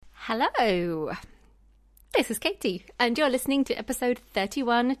Hello, this is Katie, and you're listening to episode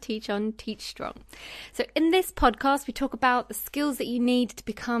 31 of Teach On, Teach Strong. So in this podcast, we talk about the skills that you need to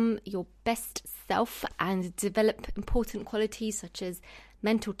become your best self and develop important qualities such as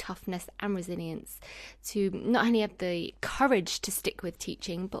mental toughness and resilience to not only have the courage to stick with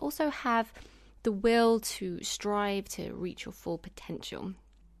teaching, but also have the will to strive to reach your full potential.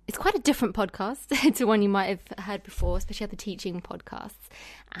 It's quite a different podcast to one you might have heard before, especially other teaching podcasts.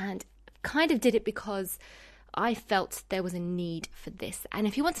 And kind of did it because I felt there was a need for this. And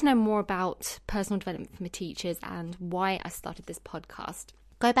if you want to know more about personal development for teachers and why I started this podcast,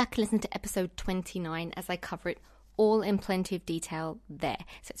 go back and listen to episode 29 as I cover it all in plenty of detail there.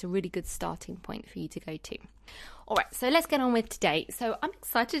 So it's a really good starting point for you to go to. All right, so let's get on with today. So I'm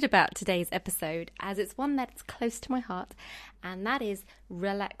excited about today's episode as it's one that's close to my heart, and that is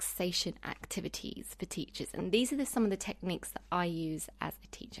relaxation activities for teachers. And these are some of the techniques that I use as a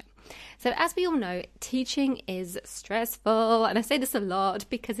teacher. So as we all know, teaching is stressful, and I say this a lot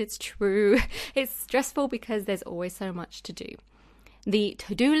because it's true. It's stressful because there's always so much to do. The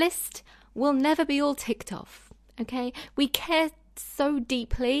to-do list will never be all ticked off, okay? We care so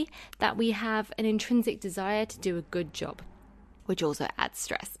deeply that we have an intrinsic desire to do a good job, which also adds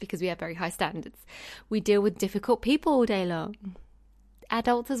stress because we have very high standards. We deal with difficult people all day long,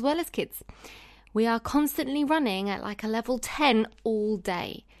 adults as well as kids. We are constantly running at like a level 10 all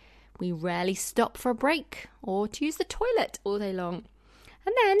day. We rarely stop for a break or to use the toilet all day long.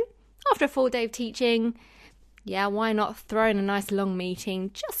 And then after a full day of teaching, why not throw in a nice long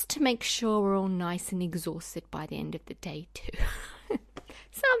meeting just to make sure we're all nice and exhausted by the end of the day too.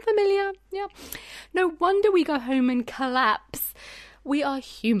 Sound familiar? Yeah. No wonder we go home and collapse. We are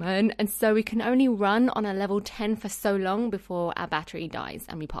human, and so we can only run on a level 10 for so long before our battery dies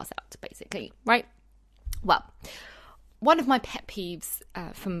and we pass out, basically, right? Well, one of my pet peeves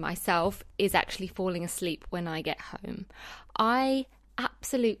from myself is actually falling asleep when I get home. I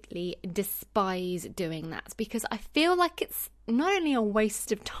absolutely despise doing that because I feel like it's not only a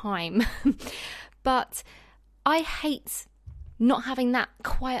waste of time, but I hate not having that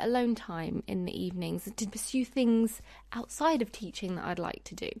quiet alone time in the evenings to pursue things outside of teaching that I'd like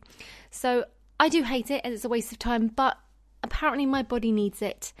to do. So I do hate it, and it's a waste of time, but apparently my body needs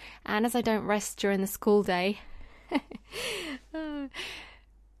it. And as I don't rest during the school day,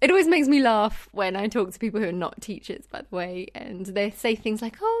 it always makes me laugh when I talk to people who are not teachers, by the way, and they say things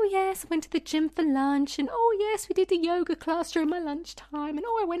like, oh yes, I went to the gym for lunch, and oh yes, we did a yoga class during my lunchtime, and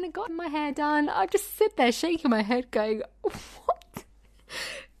oh, I went and got my hair done. I just sit there shaking my head going, what?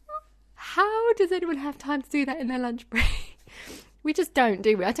 How does anyone have time to do that in their lunch break? We just don't,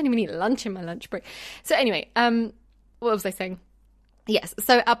 do we? I don't even eat lunch in my lunch break. So anyway, what was I saying? Yes,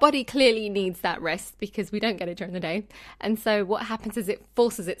 so our body clearly needs that rest because we don't get it during the day. And so what happens is it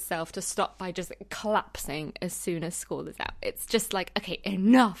forces itself to stop by just collapsing as soon as school is out. It's just like, okay,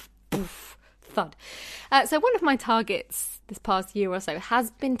 enough. Poof, thud. So one of my targets this past year or so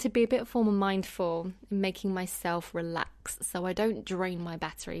has been to be a bit more mindful in making myself relax so I don't drain my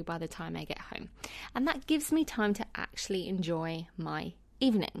battery by the time I get home. And that gives me time to actually enjoy my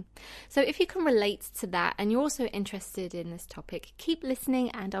evening. So if you can relate to that and you're also interested in this topic, keep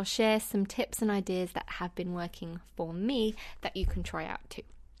listening and I'll share some tips and ideas that have been working for me that you can try out too.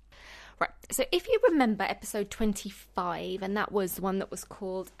 Right, so if you remember episode 25, and that was one that was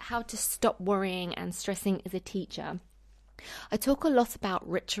called How to Stop Worrying and Stressing as a Teacher, I talk a lot about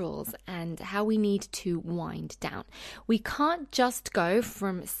rituals and how we need to wind down. We can't just go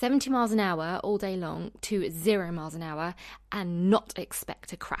from 70 miles an hour all day long to 0 miles an hour and not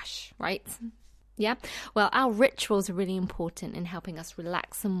expect a crash, right? Yeah? Well, our rituals are really important in helping us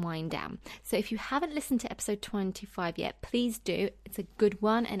relax and wind down. So if you haven't listened to episode 25 yet, please do. It's a good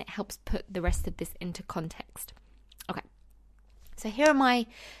one and it helps put the rest of this into context. Okay. So here are a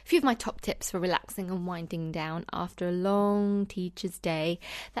few of my top tips for relaxing and winding down after a long teacher's day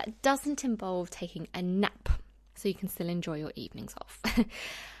that doesn't involve taking a nap, so you can still enjoy your evenings off.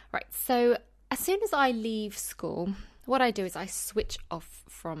 Right, so as soon as I leave school, what I do is I switch off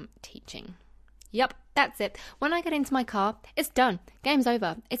from teaching. Yep, that's it. When I get into my car, it's done. Game's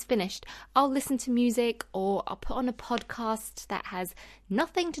over. It's finished. I'll listen to music or I'll put on a podcast that has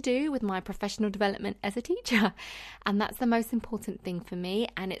nothing to do with my professional development as a teacher. And that's the most important thing for me.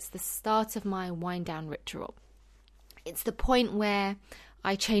 And it's the start of my wind down ritual. It's the point where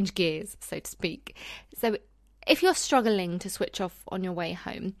I change gears, so to speak. So if you're struggling to switch off on your way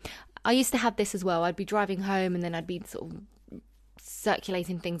home, I used to have this as well. I'd be driving home and then I'd be sort of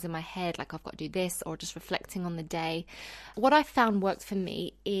circulating things in my head, like I've got to do this, or just reflecting on the day. What I found worked for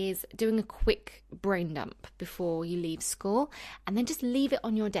me is doing a quick brain dump before you leave school, and then just leave it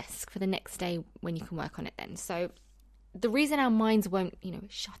on your desk for the next day when you can work on it then. So the reason our minds won't,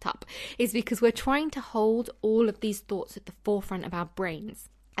 shut up is because we're trying to hold all of these thoughts at the forefront of our brains,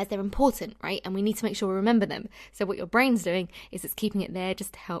 as they're important, right? And we need to make sure we remember them. So what your brain's doing is it's keeping it there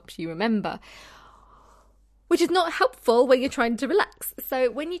just to help you remember, which is not helpful when you're trying to relax. So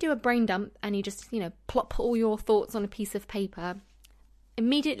when you do a brain dump and you just, plop all your thoughts on a piece of paper,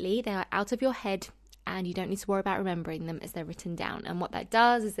 immediately they are out of your head and you don't need to worry about remembering them as they're written down. And what that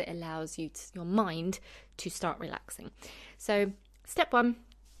does is it allows your mind to start relaxing. So step 1,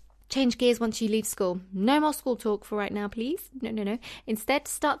 change gears once you leave school. No more school talk for right now, please. No. Instead,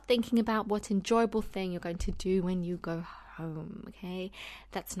 start thinking about what enjoyable thing you're going to do when you go home, okay?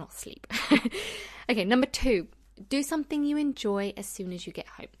 That's not sleep. Okay, number 2, do something you enjoy as soon as you get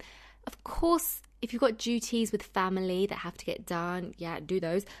home. Of course, if you've got duties with family that have to get done, do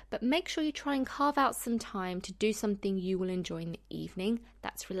those. But make sure you try and carve out some time to do something you will enjoy in the evening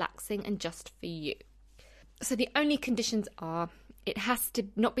that's relaxing and just for you. So the only conditions are it has to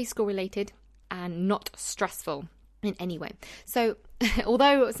not be school related and not stressful in any way. So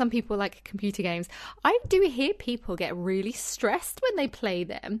although some people like computer games, I do hear people get really stressed when they play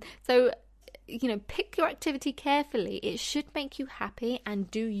them. So, pick your activity carefully. It should make you happy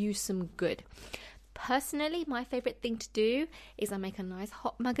and do you some good. Personally, my favourite thing to do is I make a nice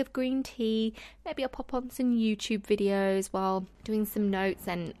hot mug of green tea. Maybe I'll pop on some YouTube videos while doing some notes,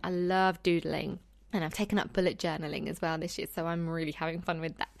 and I love doodling. And I've taken up bullet journaling as well this year, so I'm really having fun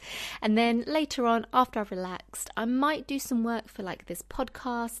with that. And then later on, after I've relaxed, I might do some work for like this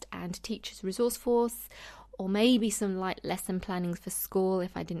podcast and Teachers Resource Force, or maybe some light lesson plannings for school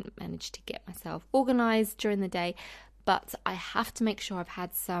if I didn't manage to get myself organised during the day. But I have to make sure I've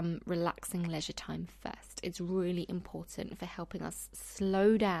had some relaxing leisure time first. It's really important for helping us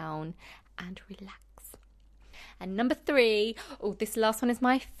slow down and relax. And number 3, this last one is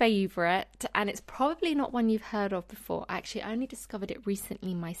my favourite, and it's probably not one you've heard of before. Actually, I only discovered it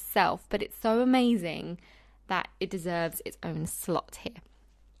recently myself, but it's so amazing that it deserves its own slot here.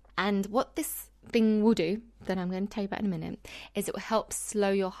 And what this thing will do, that I'm going to tell you about in a minute, is it will help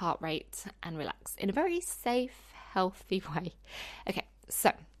slow your heart rate and relax in a very safe, healthy way. Okay,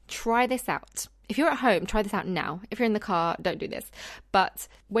 so try this out. If you're at home, try this out now. If you're in the car, don't do this. But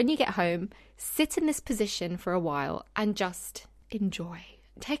when you get home, sit in this position for a while and just enjoy.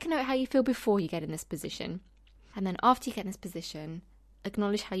 Take a note how you feel before you get in this position. And then after you get in this position,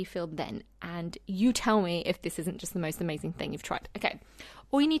 acknowledge how you feel then. And you tell me if this isn't just the most amazing thing you've tried. Okay,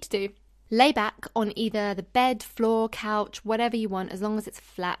 all you need to do, lay back on either the bed, floor, couch, whatever you want, as long as it's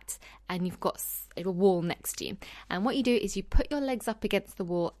flat and you've got a wall next to you. And what you do is you put your legs up against the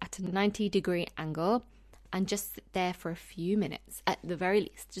wall at a 90-degree angle and just sit there for a few minutes, at the very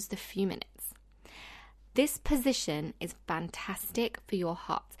least, just a few minutes. This position is fantastic for your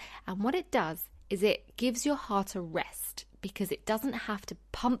heart. And what it does is it gives your heart a rest, because it doesn't have to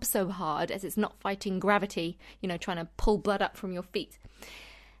pump so hard as it's not fighting gravity, trying to pull blood up from your feet.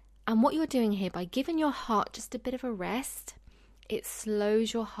 And what you're doing here, by giving your heart just a bit of a rest, it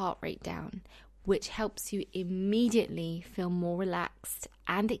slows your heart rate down, which helps you immediately feel more relaxed,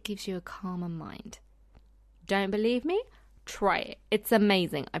 and it gives you a calmer mind. Don't believe me? Try it. It's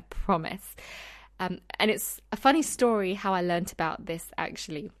amazing, I promise. And it's a funny story how I learnt about this,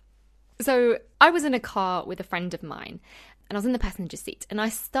 actually. So I was in a car with a friend of mine, and I was in the passenger seat, and I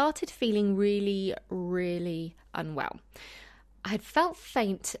started feeling really, really unwell. I had felt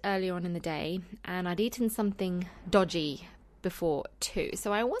faint earlier on in the day, and I'd eaten something dodgy before too,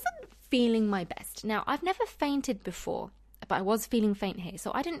 so I wasn't feeling my best. Now, I've never fainted before, but I was feeling faint here,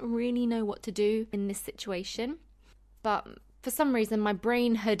 so I didn't really know what to do in this situation. But for some reason, my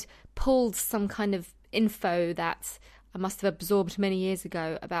brain had pulled some kind of info that I must have absorbed many years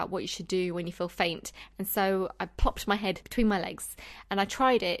ago about what you should do when you feel faint. And so I plopped my head between my legs, and I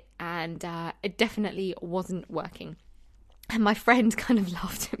tried it, and it definitely wasn't working. And my friend kind of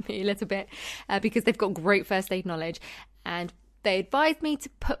laughed at me a little bit because they've got great first aid knowledge, and they advised me to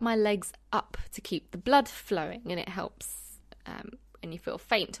put my legs up to keep the blood flowing, and it helps when you feel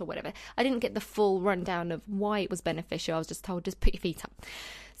faint or whatever. I didn't get the full rundown of why it was beneficial. I was just told, just put your feet up.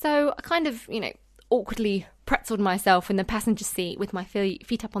 So I kind of, awkwardly pretzeled myself in the passenger seat with my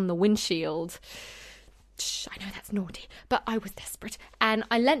feet up on the windshield. I know that's naughty, but I was desperate. And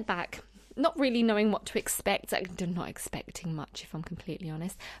I leant back, not really knowing what to expect. I'm not expecting much, if I'm completely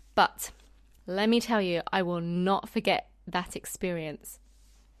honest. But let me tell you, I will not forget that experience.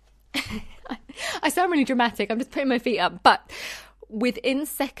 I sound really dramatic. I'm just putting my feet up. But within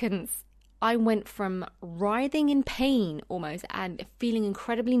seconds, I went from writhing in pain almost and feeling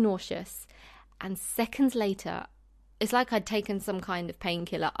incredibly nauseous. And seconds later, it's like I'd taken some kind of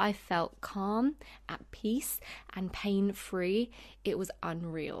painkiller. I felt calm, at peace, and pain-free. It was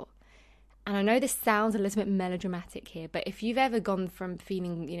unreal. And I know this sounds a little bit melodramatic here, but if you've ever gone from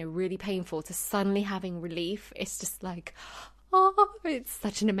feeling, really painful to suddenly having relief, it's just like, oh, it's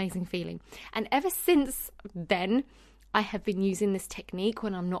such an amazing feeling. And ever since then, I have been using this technique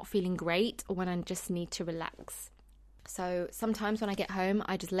when I'm not feeling great or when I just need to relax. So sometimes when I get home,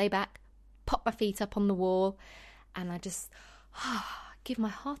 I just lay back, pop my feet up on the wall, and I just give my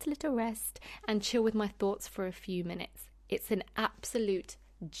heart a little rest and chill with my thoughts for a few minutes. It's an absolute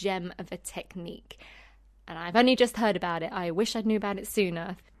gem of a technique. And I've only just heard about it. I wish I knew about it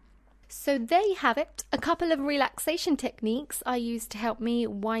sooner. So there you have it. A couple of relaxation techniques I use to help me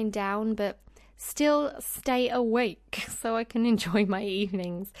wind down, but still stay awake so I can enjoy my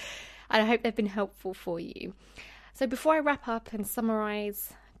evenings. And I hope they've been helpful for you. So before I wrap up and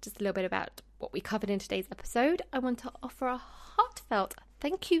summarize just a little bit about what we covered in today's episode, I want to offer a heartfelt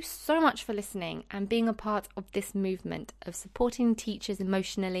thank you so much for listening and being a part of this movement of supporting teachers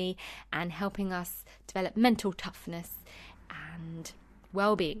emotionally and helping us develop mental toughness and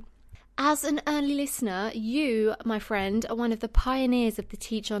well-being. As an early listener, you, my friend, are one of the pioneers of the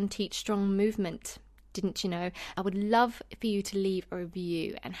Teach On, Teach Strong movement. Didn't you know? I would love for you to leave a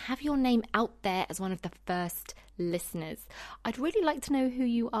review and have your name out there as one of the first listeners. I'd really like to know who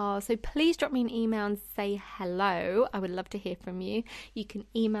you are, so please drop me an email and say hello. I would love to hear from you. You can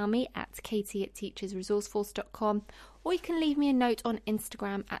email me at katie@teachersresourceforce.com, or you can leave me a note on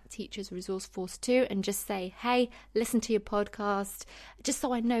Instagram at teachersresourceforce2 and just say, hey, listen to your podcast, just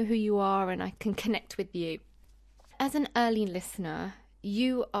so I know who you are and I can connect with you. As an early listener,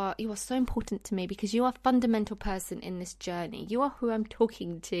 you are so important to me because you are a fundamental person in this journey. You are who I'm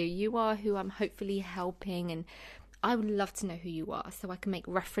talking to. You are who I'm hopefully helping, and I would love to know who you are so I can make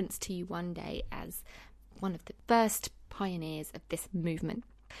reference to you one day as one of the first pioneers of this movement.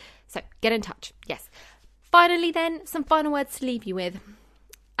 So get in touch. Yes. Finally then, some final words to leave you with.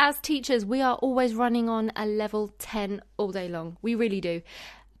 As teachers, we are always running on a level 10 all day long. We really do.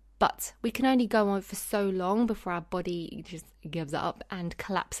 But we can only go on for so long before our body just gives up and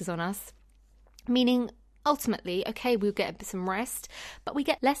collapses on us. Meaning, ultimately, okay, we'll get some rest, but we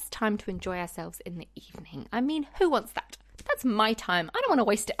get less time to enjoy ourselves in the evening. I mean, who wants that? That's my time. I don't want to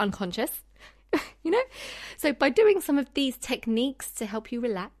waste it unconscious, So by doing some of these techniques to help you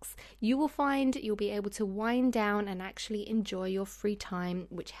relax, you will find you'll be able to wind down and actually enjoy your free time,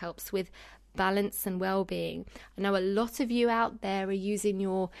 which helps with balance and well-being. I know a lot of you out there are using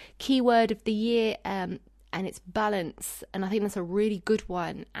your keyword of the year and it's balance, and I think that's a really good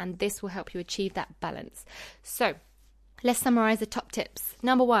one, and this will help you achieve that balance. So let's summarize the top tips.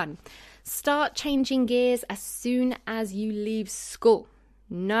 Number 1, start changing gears as soon as you leave school.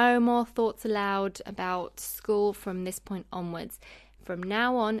 No more thoughts allowed about school from this point onwards. From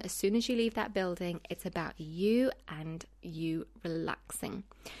now on, as soon as you leave that building, it's about you and you relaxing.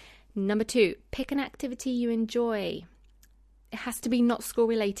 Number 2, pick an activity you enjoy. It has to be not school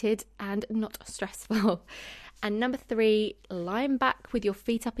related and not stressful. And number 3, lie back with your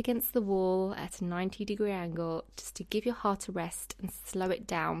feet up against the wall at a 90-degree angle just to give your heart a rest and slow it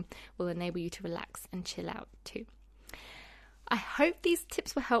down will enable you to relax and chill out too. I hope these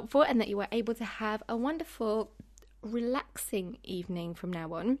tips were helpful and that you were able to have a wonderful, relaxing evening from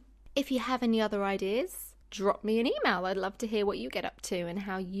now on. If you have any other ideas, drop me an email. I'd love to hear what you get up to and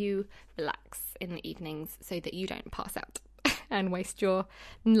how you relax in the evenings so that you don't pass out and waste your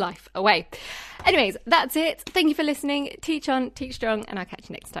life away. Anyways, that's it. Thank you for listening. Teach on, teach strong, and I'll catch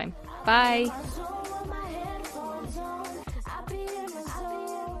you next time. Bye.